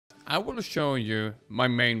I will show you my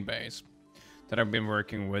main base that I've been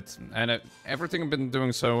working with, and everything I've been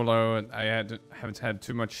doing solo. Haven't had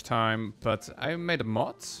too much time, but I made a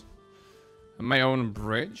mod, my own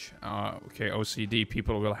bridge. Okay, OCD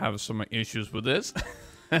people will have some issues with this.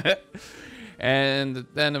 And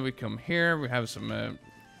then we come here. We have some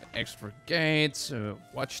extra gates,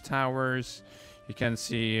 watchtowers. You can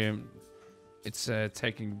see it's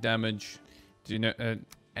taking damage. Do you know?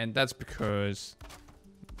 And that's because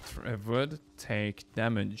wood take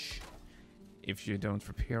damage if you don't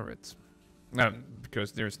repair it. No,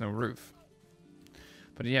 because there's no roof.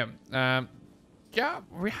 But yeah, yeah,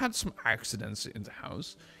 we had some accidents in the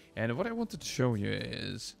house, and what I wanted to show you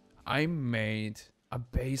is I made a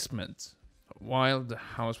basement while the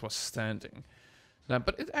house was standing.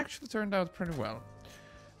 But it actually turned out pretty well,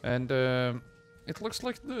 and it looks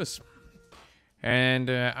like this. And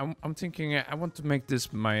I'm thinking I want to make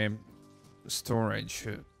this my storage.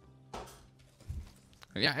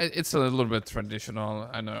 Yeah, it's a little bit traditional,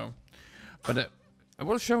 I know. But I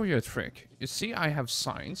will show you a trick. You see, I have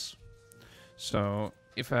signs. So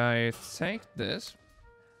if I take this,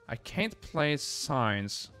 I can't place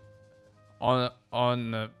signs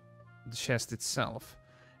on the chest itself.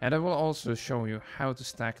 And I will also show you how to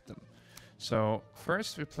stack them. So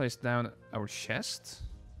first we place down our chest.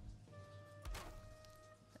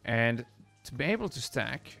 And to be able to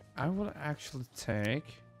stack, I will actually take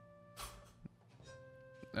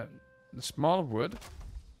the small wood.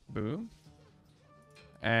 Boom.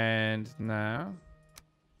 And now,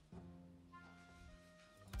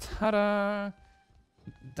 ta-da!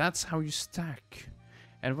 That's how you stack.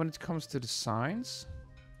 And when it comes to the signs,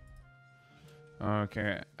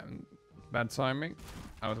 okay, bad timing,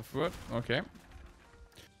 out of wood, okay.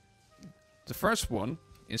 The first one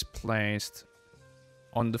is placed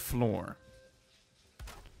on the floor.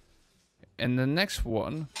 And the next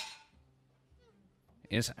one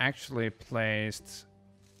is actually placed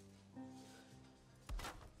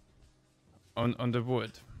on the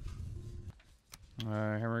wood.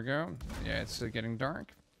 Here we go. Yeah, it's getting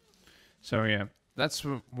dark. So yeah, that's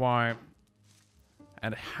why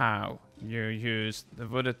and how you use the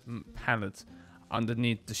wooded pallet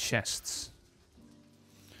underneath the chests.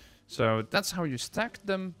 So that's how you stack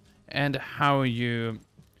them and how you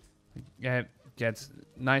get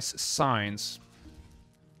nice signs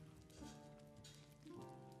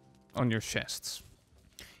on your chests.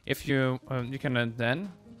 If you you can then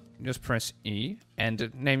just press E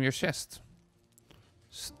and name your chest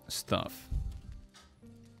stuff,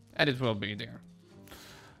 and it will be there.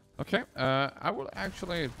 Okay, I will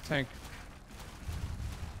actually take.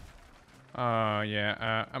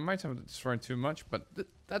 Yeah, I might have destroyed too much, but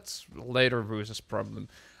that's later Roos's problem.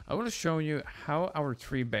 I will show you how our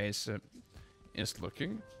tree base is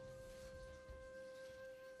looking.